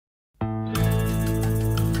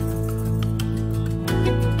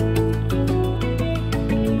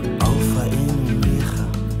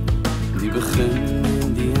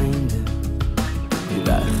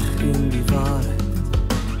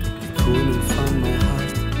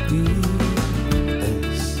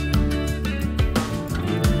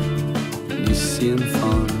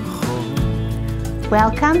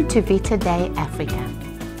Welcome to Vita Day Africa.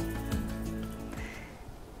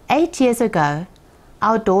 8 years ago,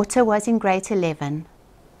 our daughter was in grade 11.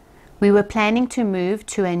 We were planning to move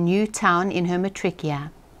to a new town in her matric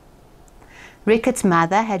year. Ricket's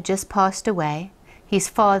mother had just passed away. His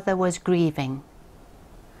father was grieving.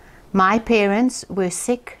 My parents were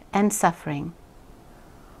sick and suffering,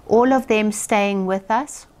 all of them staying with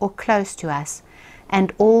us or close to us,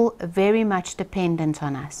 and all very much dependent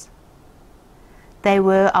on us. They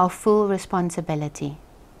were our full responsibility.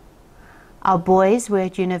 Our boys were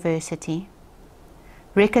at university.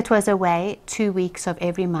 Ricket was away 2 weeks of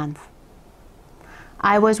every month.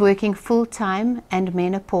 I was working full-time and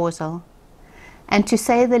menopausal, and to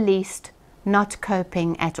say the least, not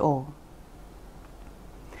coping at all.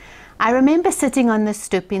 I remember sitting on the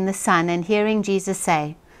stoep in the sun and hearing Jesus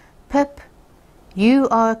say, "Pip, you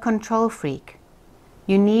are a control freak.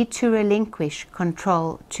 You need to relinquish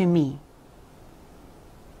control to me."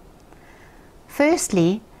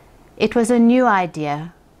 Firstly, it was a new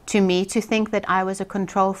idea to me to think that I was a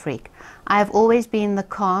control freak. I have always been the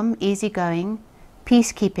calm, easygoing,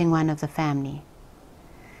 peacekeeping one of the family.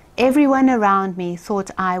 Everyone around me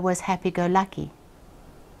thought I was happy-go-lucky.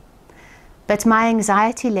 But my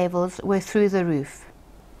anxiety levels were through the roof.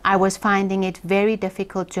 I was finding it very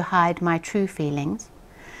difficult to hide my true feelings,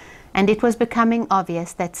 and it was becoming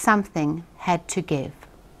obvious that something had to give.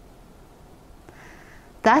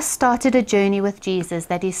 Thus started a journey with Jesus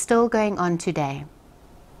that is still going on today.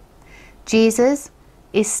 Jesus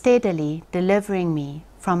is steadily delivering me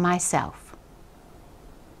from myself.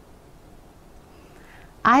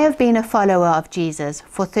 I have been a follower of Jesus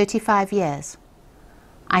for 35 years.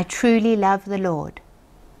 I truly love the Lord.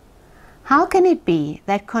 How can it be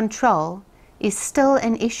that control is still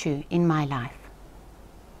an issue in my life?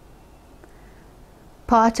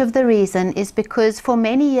 Part of the reason is because for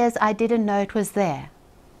many years I didn't know it was there.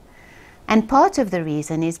 And part of the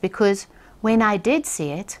reason is because when I did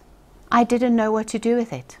see it, I didn't know what to do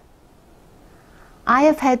with it. I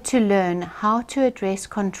have had to learn how to address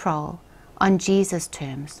control on Jesus'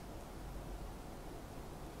 terms.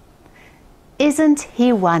 Isn't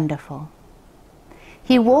He wonderful?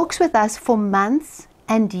 He walks with us for months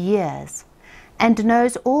and years and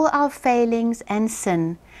knows all our failings and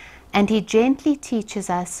sin, and He gently teaches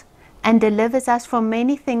us and delivers us from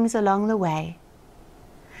many things along the way.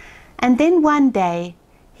 And then one day,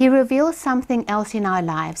 He reveals something else in our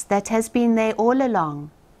lives that has been there all along.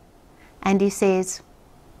 And He says,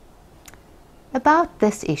 "About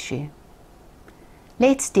this issue,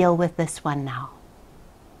 let's deal with this one now."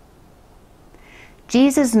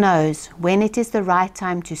 Jesus knows when it is the right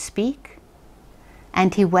time to speak,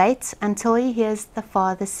 and He waits until He hears the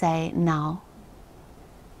Father say, "Now,"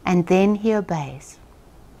 and then He obeys.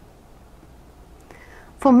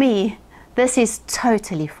 For me, this is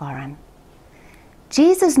totally foreign.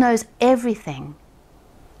 Jesus knows everything,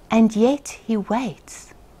 and yet He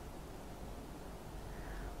waits.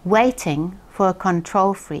 Waiting for a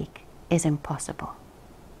control freak is impossible.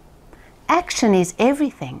 Action is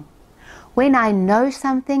everything. When I know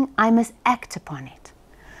something, I must act upon it.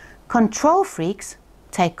 Control freaks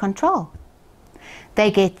take control.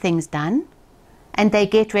 They get things done, and they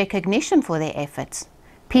get recognition for their efforts.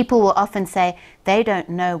 People will often say they don't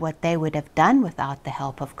know what they would have done without the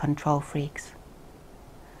help of control freaks.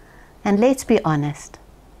 And let's be honest,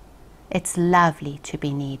 it's lovely to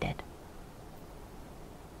be needed.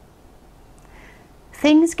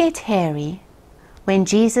 Things get hairy when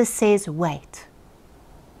Jesus says wait,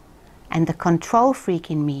 and the control freak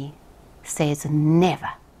in me says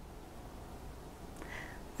never.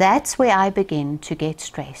 That's where I begin to get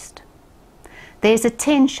stressed. There's a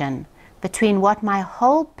tension between what my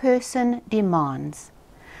whole person demands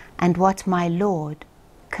and what my Lord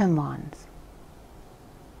commands.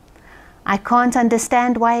 I can't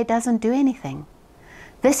understand why He doesn't do anything.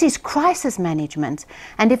 This is crisis management,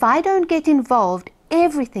 and if I don't get involved,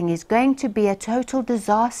 everything is going to be a total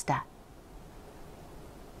disaster.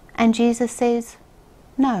 And Jesus says,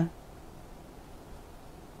 "No."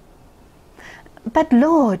 "But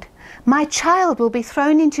Lord, my child will be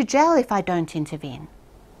thrown into jail if I don't intervene.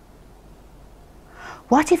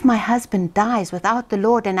 What if my husband dies without the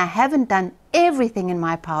Lord and I haven't done everything in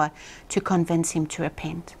my power to convince him to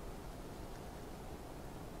repent?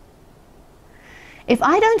 If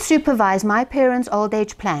I don't supervise my parents' old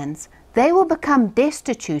age plans, they will become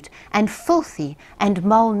destitute and filthy and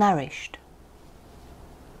malnourished.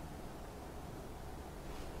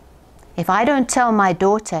 If I don't tell my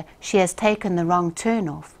daughter she has taken the wrong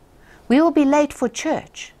turn-off, we will be late for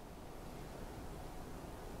church.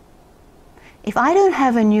 If I don't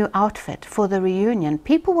have a new outfit for the reunion,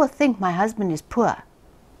 people will think my husband is poor.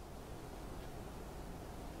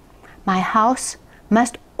 My house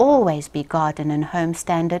must always be garden and home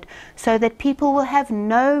standard so that people will have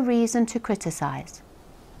no reason to criticize.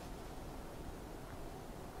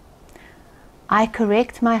 I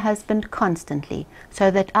correct my husband constantly so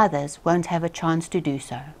that others won't have a chance to do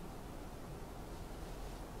so.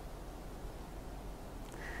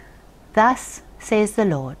 Thus says the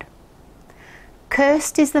Lord,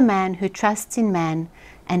 cursed is the man who trusts in man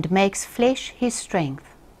and makes flesh his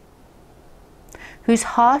strength, whose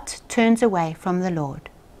heart turns away from the Lord.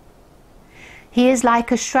 He is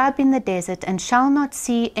like a shrub in the desert and shall not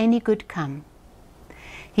see any good come.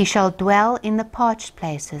 He shall dwell in the parched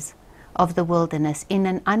places of the wilderness, in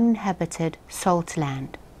an uninhabited salt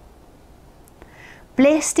land.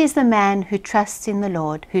 Blessed is the man who trusts in the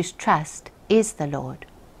Lord, whose trust is the Lord.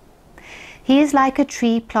 He is like a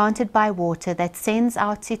tree planted by water that sends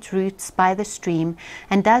out its roots by the stream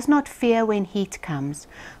and does not fear when heat comes,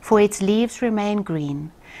 for its leaves remain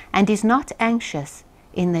green, and is not anxious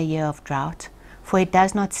in the year of drought, for it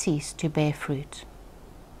does not cease to bear fruit.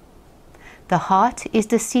 The heart is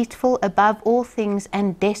deceitful above all things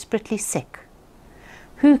and desperately sick.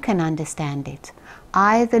 Who can understand it?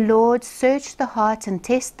 I, the Lord, search the heart and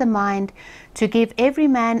test the mind, to give every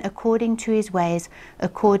man according to his ways,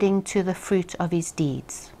 according to the fruit of his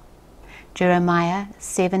deeds. Jeremiah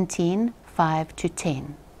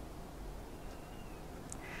 17:5-10.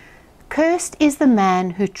 Cursed is the man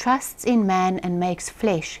who trusts in man and makes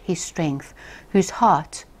flesh his strength, whose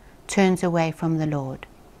heart turns away from the Lord.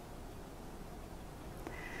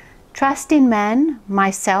 Trust in man,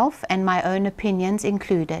 myself and my own opinions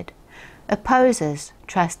included, opposes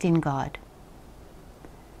trust in God.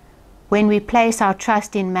 When we place our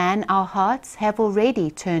trust in man, our hearts have already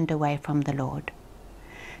turned away from the Lord.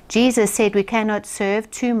 Jesus said we cannot serve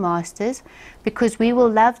two masters because we will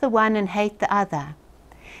love the one and hate the other.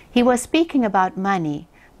 He was speaking about money,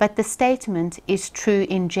 but the statement is true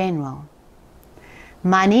in general.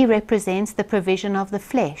 Money represents the provision of the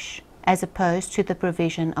flesh as opposed to the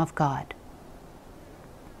provision of God.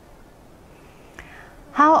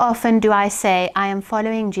 How often do I say I am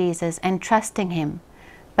following Jesus and trusting him,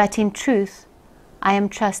 but in truth I am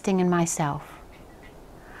trusting in myself.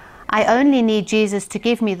 I only need Jesus to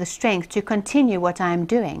give me the strength to continue what I am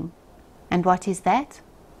doing. And what is that?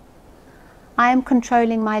 I am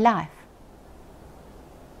controlling my life.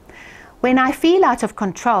 When I feel out of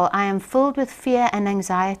control, I am filled with fear and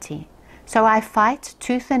anxiety, so I fight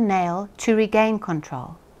tooth and nail to regain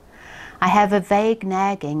control. I have a vague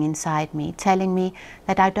nagging inside me telling me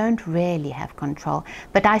that I don't really have control,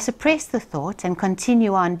 but I suppress the thought and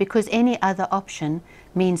continue on because any other option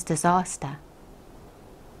means disaster.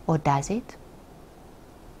 Or does it?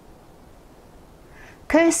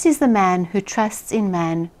 Cursed is the man who trusts in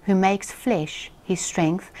man, who makes flesh his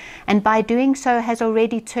strength, and by doing so has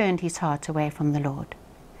already turned his heart away from the Lord.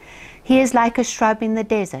 He is like a shrub in the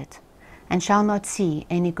desert, and shall not see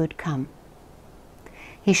any good come.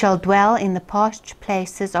 He shall dwell in the parched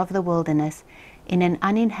places of the wilderness, in an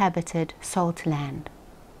uninhabited salt land.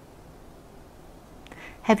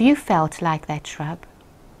 Have you felt like that shrub?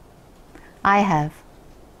 I have.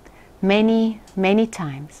 Many, many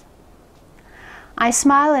times. I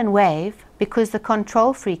smile and wave because the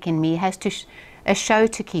control freak in me has a show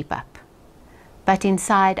to keep up. But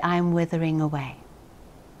inside I am withering away.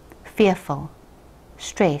 Fearful,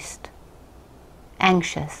 stressed,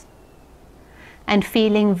 anxious, and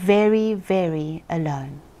feeling very, very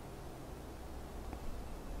alone.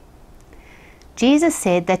 Jesus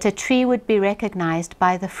said that a tree would be recognized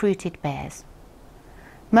by the fruit it bears.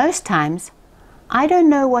 Most times, I don't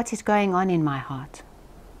know what is going on in my heart.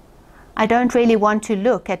 I don't really want to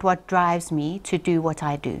look at what drives me to do what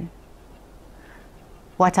I do.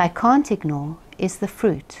 What I can't ignore is the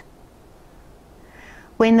fruit.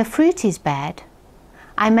 When the fruit is bad,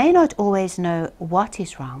 I may not always know what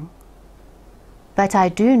is wrong, but I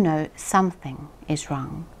do know something is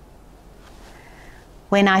wrong.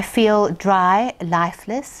 When I feel dry,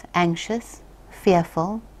 lifeless, anxious,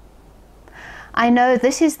 fearful, I know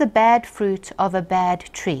this is the bad fruit of a bad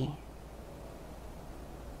tree.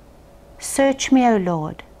 Search me, O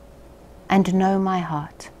Lord, and know my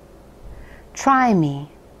heart. Try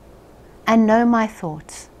me and know my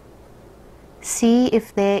thoughts. See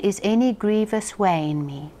if there is any grievous way in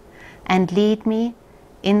me, and lead me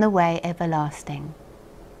in the way everlasting.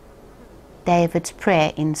 David's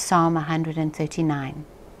prayer in Psalm 139.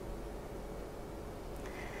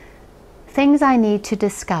 Things I need to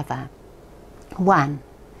discover. 1.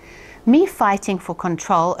 Me fighting for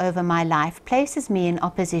control over my life places me in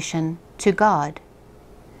opposition to God.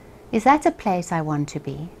 Is that a place I want to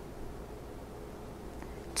be?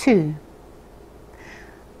 2.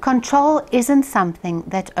 Control isn't something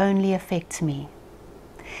that only affects me.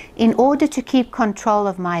 In order to keep control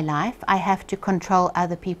of my life, I have to control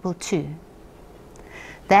other people too.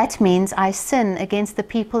 That means I sin against the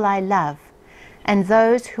people I love and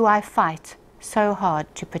those who I fight so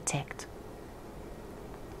hard to protect.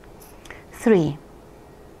 3.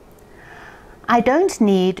 I don't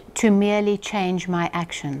need to merely change my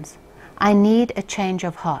actions. I need a change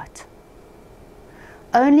of heart.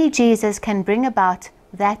 Only Jesus can bring about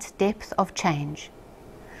that depth of change.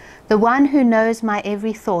 The one who knows my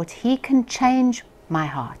every thought, he can change my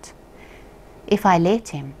heart if I let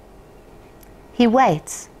him. He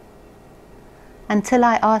waits until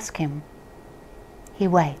I ask him. He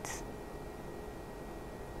waits.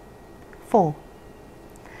 4.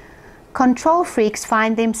 Control freaks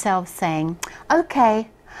find themselves saying, okay,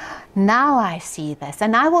 now I see this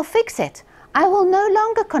and I will fix it. I will no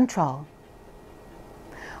longer control.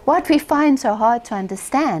 What we find so hard to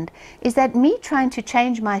understand is that me trying to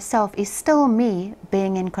change myself is still me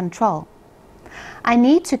being in control. I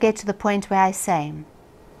need to get to the point where I say,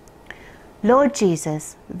 Lord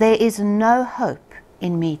Jesus, there is no hope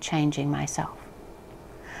in me changing myself.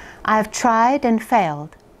 I have tried and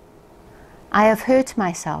failed. I have hurt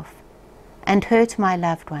myself and hurt my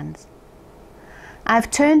loved ones. I have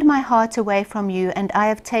turned my heart away from you and I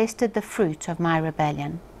have tasted the fruit of my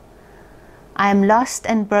rebellion. I am lost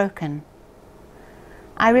and broken.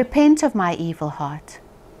 I repent of my evil heart.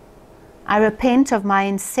 I repent of my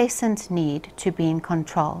incessant need to be in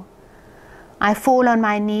control. I fall on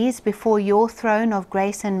my knees before your throne of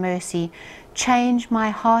grace and mercy. Change my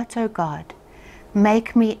heart, O God.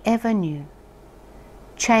 Make me ever new.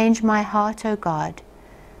 Change my heart, O God.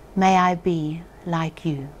 May I be like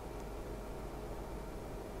you.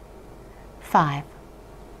 5.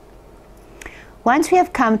 Once we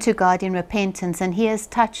have come to God in repentance and he has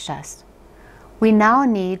touched us, we now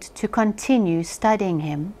need to continue studying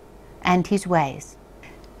him and his ways.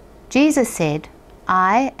 Jesus said,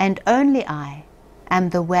 I and only I am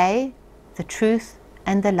the way, the truth,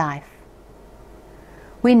 and the life.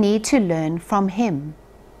 We need to learn from him.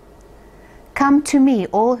 Come to me,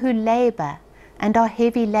 all who labor and are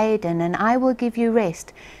heavy laden, and I will give you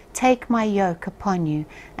rest. Take my yoke upon you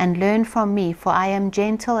and learn from me, for I am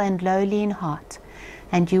gentle and lowly in heart,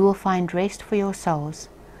 and you will find rest for your souls.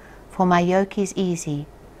 For my yoke is easy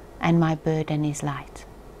and my burden is light.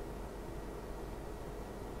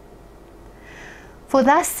 For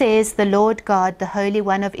thus says the Lord God, the Holy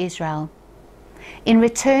One of Israel, in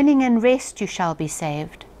returning and rest you shall be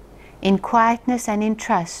saved. In quietness and in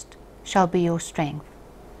trust shall be your strength.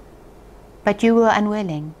 But you were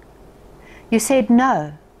unwilling. You said,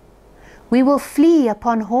 no, we will flee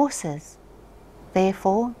upon horses.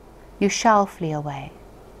 Therefore you shall flee away.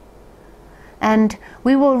 And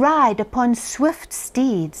we will ride upon swift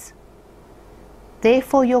steeds.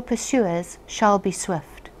 Therefore your pursuers shall be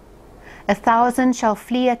swift. 1,000 shall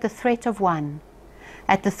flee at the threat of one.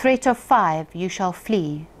 At the threat of 5 you shall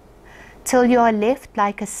flee, till you are left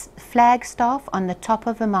like a flagstaff on the top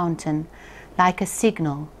of a mountain, like a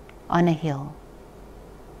signal on a hill.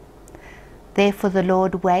 Therefore the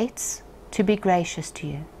Lord waits to be gracious to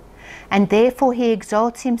you, and therefore he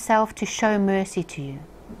exalts himself to show mercy to you.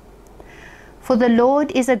 For the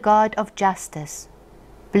Lord is a God of justice.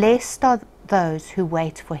 Blessed are those who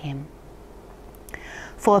wait for him.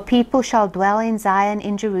 For a people shall dwell in Zion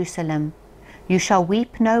in Jerusalem. You shall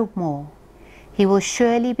weep no more. He will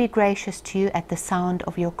surely be gracious to you at the sound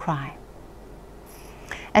of your cry.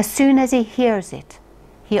 As soon as he hears it,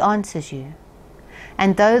 he answers you.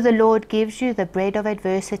 And though the Lord gives you the bread of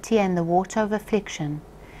adversity and the water of affliction,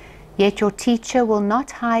 yet your teacher will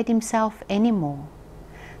not hide himself any more.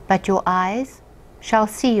 But your eyes shall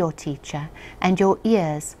see your teacher, and your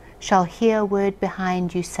ears shall hear a word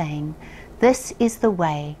behind you saying, this is the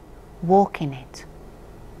way, walk in it,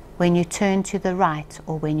 when you turn to the right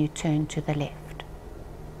or when you turn to the left.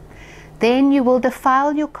 Then you will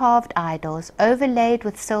defile your carved idols, overlaid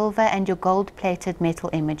with silver, and your gold-plated metal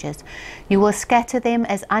images. You will scatter them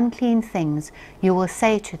as unclean things. You will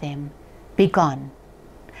say to them, be gone.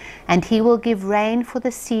 And he will give rain for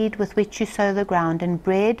the seed with which you sow the ground, and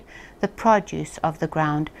bread, the produce of the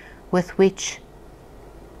ground, with which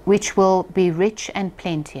will be rich and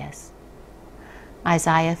plenteous.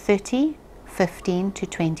 Isaiah 30, 15 to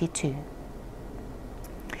 22.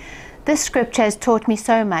 This scripture has taught me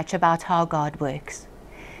so much about how God works.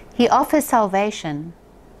 He offers salvation,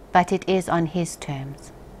 but it is on his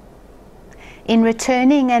terms. In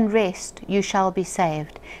returning and rest you shall be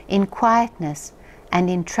saved. In quietness and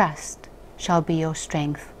in trust shall be your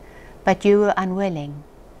strength. But you were unwilling,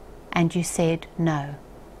 and you said no.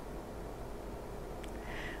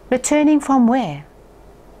 Returning from where?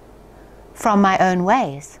 From my own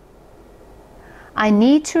ways. I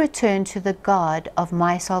need to return to the God of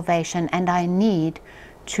my salvation, and I need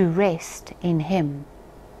to rest in Him.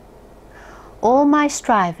 All my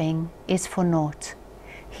striving is for naught.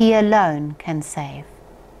 He alone can save.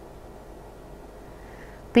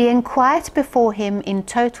 Being quiet before Him in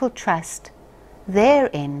total trust,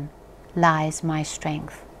 therein lies my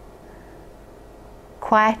strength.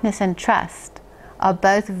 Quietness and trust are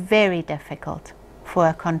both very difficult for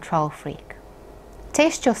a control freak.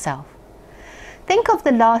 Test yourself. Think of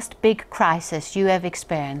the last big crisis you have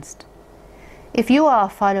experienced. If you are a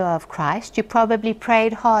follower of Christ, you probably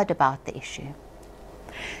prayed hard about the issue.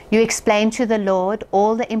 You explained to the Lord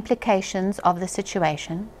all the implications of the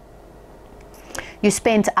situation. You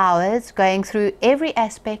spent hours going through every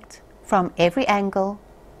aspect from every angle,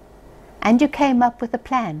 and you came up with a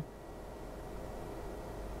plan.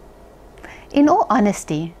 In all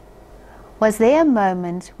honesty, was there a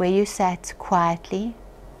moment where you sat quietly,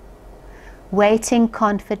 waiting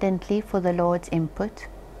confidently for the Lord's input?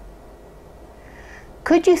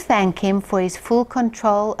 Could you thank Him for His full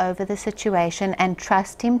control over the situation and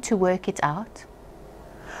trust Him to work it out?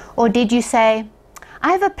 Or did you say,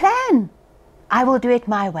 I have a plan, I will do it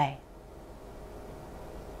my way?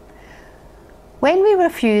 When we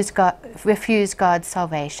refuse God's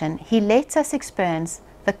salvation, He lets us experience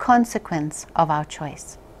the consequence of our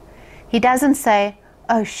choice. He doesn't say,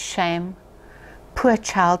 oh shame, poor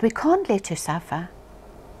child, we can't let you suffer.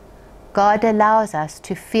 God allows us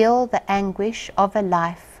to feel the anguish of a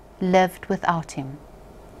life lived without Him,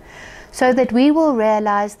 so that we will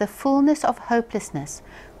realize the fullness of hopelessness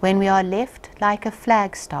when we are left like a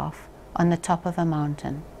flagstaff on the top of a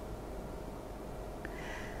mountain.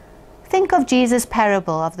 Think of Jesus'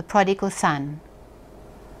 parable of the prodigal son.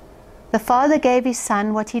 The father gave his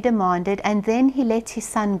son what he demanded, and then he let his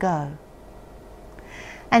son go.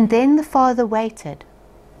 And then the father waited.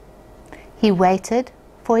 He waited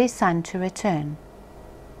for his son to return.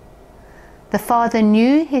 The father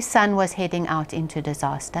knew his son was heading out into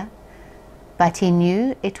disaster, but he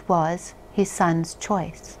knew it was his son's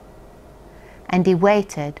choice, and he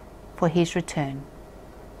waited for his return.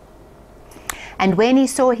 And when he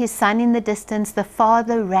saw his son in the distance, the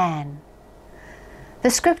father ran. The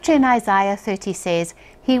scripture in Isaiah 30 says,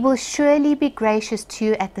 He will surely be gracious to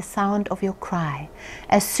you at the sound of your cry.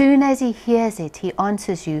 As soon as He hears it, He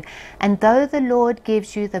answers you. And though the Lord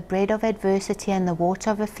gives you the bread of adversity and the water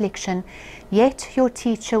of affliction, yet your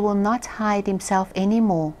teacher will not hide himself any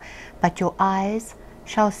more, but your eyes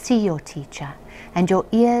shall see your teacher, and your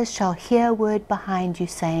ears shall hear a word behind you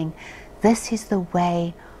saying, This is the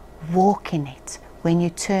way, walk in it, when you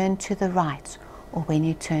turn to the right or when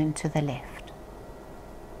you turn to the left.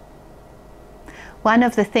 One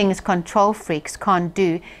of the things control freaks can't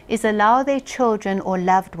do is allow their children or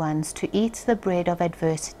loved ones to eat the bread of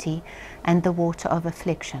adversity and the water of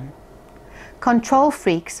affliction. Control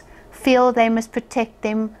freaks feel they must protect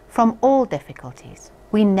them from all difficulties.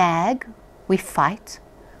 We nag, we fight,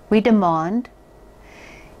 we demand.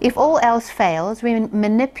 If all else fails, we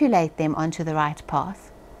manipulate them onto the right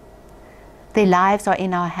path. Their lives are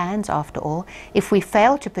in our hands after all. If we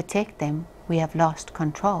fail to protect them, we have lost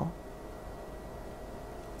control.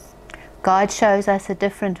 God shows us a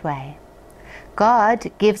different way.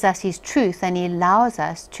 God gives us His truth and He allows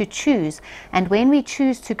us to choose. And when we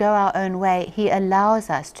choose to go our own way, He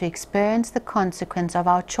allows us to experience the consequence of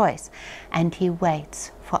our choice, and He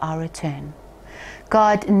waits for our return.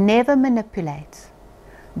 God never manipulates.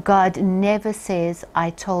 God never says,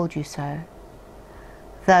 I told you so.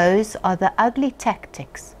 Those are the ugly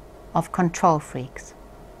tactics of control freaks.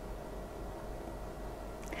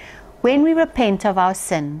 When we repent of our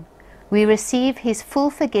sin, we receive His full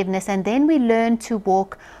forgiveness, and then we learn to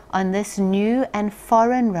walk on this new and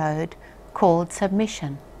foreign road called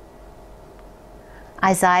submission.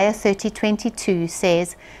 Isaiah 30:22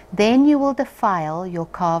 says, Then you will defile your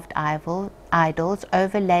carved idols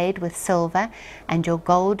overlaid with silver and your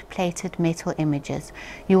gold-plated metal images.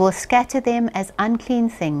 You will scatter them as unclean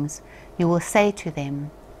things. You will say to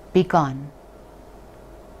them, Be gone.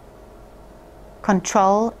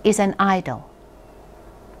 Control is an idol.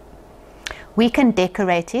 We can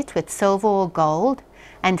decorate it with silver or gold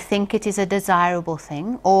and think it is a desirable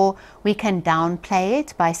thing, or we can downplay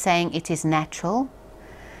it by saying it is natural,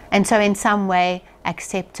 and so in some way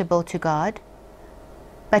acceptable to God.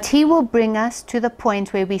 But He will bring us to the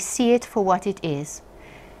point where we see it for what it is.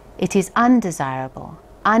 It is undesirable,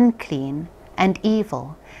 unclean, and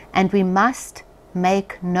evil, and we must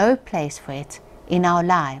make no place for it in our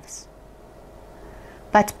lives.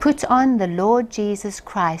 But put on the Lord Jesus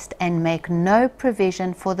Christ and make no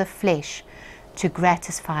provision for the flesh to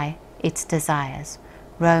gratify its desires.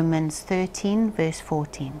 Romans 13, verse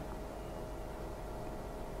 14.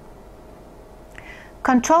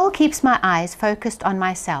 Control keeps my eyes focused on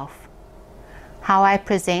myself, how I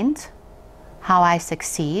present, how I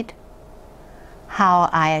succeed, how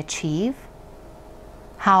I achieve,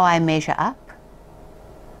 how I measure up.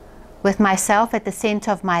 With myself at the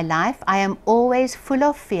center of my life, I am always full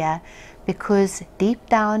of fear because deep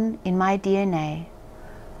down in my DNA,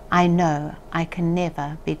 I know I can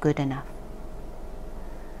never be good enough.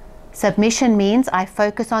 Submission means I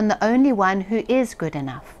focus on the only one who is good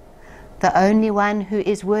enough, the only one who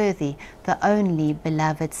is worthy, the only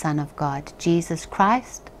beloved Son of God, Jesus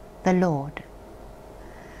Christ, the Lord.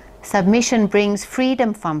 Submission brings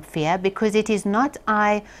freedom from fear because it is not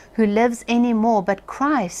I who lives anymore, but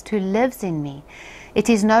Christ who lives in me. It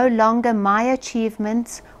is no longer my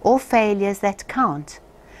achievements or failures that count,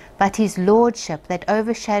 but His Lordship that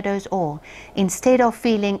overshadows all. Instead of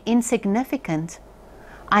feeling insignificant,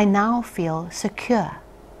 I now feel secure.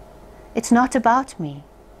 It's not about me.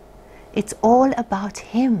 It's all about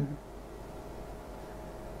Him.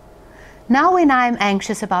 Now when I am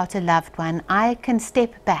anxious about a loved one, I can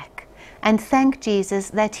step back and thank Jesus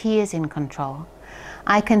that He is in control.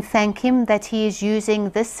 I can thank Him that He is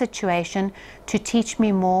using this situation to teach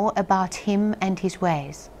me more about Him and His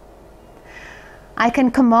ways. I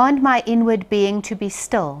can command my inward being to be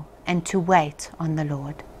still and to wait on the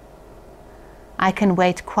Lord. I can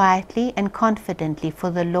wait quietly and confidently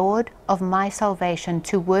for the Lord of my salvation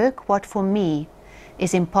to work what for me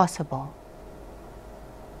is impossible.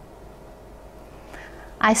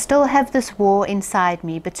 I still have this war inside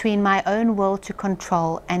me between my own will to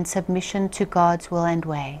control and submission to God's will and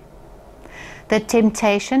way. The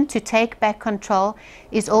temptation to take back control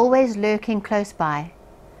is always lurking close by.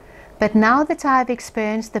 But now that I have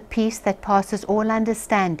experienced the peace that passes all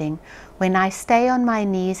understanding, when I stay on my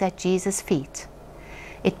knees at Jesus' feet,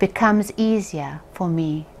 it becomes easier for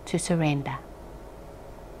me to surrender.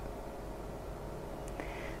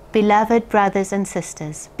 Beloved brothers and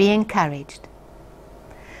sisters, be encouraged.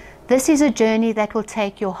 This is a journey that will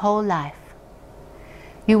take your whole life.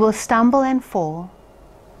 You will stumble and fall.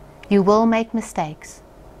 You will make mistakes.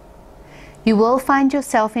 You will find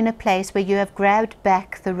yourself in a place where you have grabbed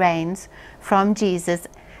back the reins from Jesus,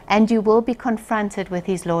 and you will be confronted with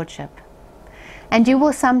His Lordship. And you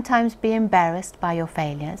will sometimes be embarrassed by your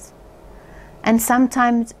failures, and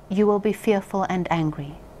sometimes you will be fearful and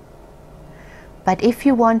angry. But if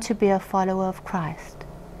you want to be a follower of Christ,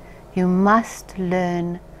 you must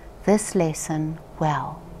learn this lesson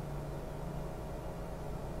well.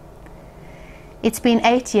 It's been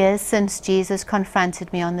 8 years since Jesus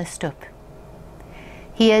confronted me on the stoop.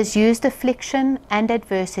 He has used affliction and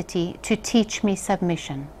adversity to teach me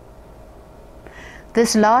submission.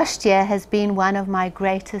 This last year has been one of my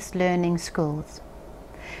greatest learning schools.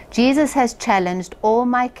 Jesus has challenged all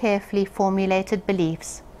my carefully formulated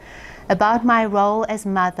beliefs about my role as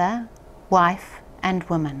mother, wife, and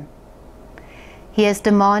woman. He has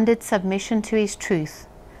demanded submission to His truth,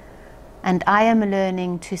 and I am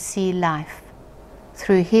learning to see life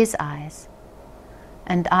through His eyes,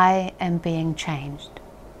 and I am being changed.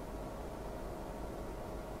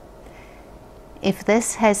 If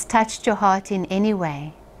this has touched your heart in any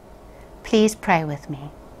way, please pray with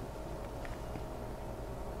me.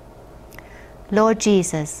 Lord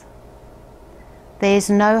Jesus, there is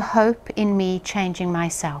no hope in me changing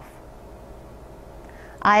myself.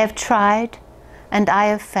 I have tried and I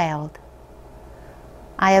have failed.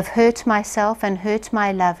 I have hurt myself and hurt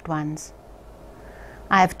my loved ones.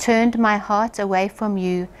 I have turned my heart away from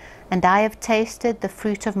You, and I have tasted the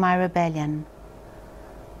fruit of my rebellion.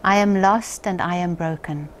 I am lost and I am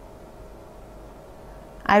broken.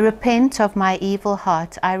 I repent of my evil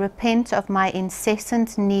heart. I repent of my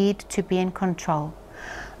incessant need to be in control.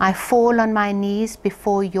 I fall on my knees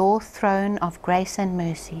before Your throne of grace and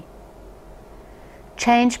mercy.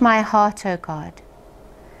 Change my heart, O God.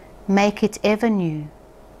 Make it ever new.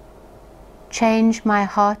 Change my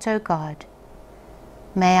heart, O God.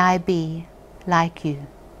 May I be like You.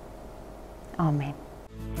 Amen.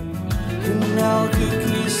 Kenal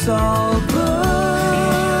kekisah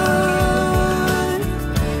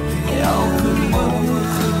yang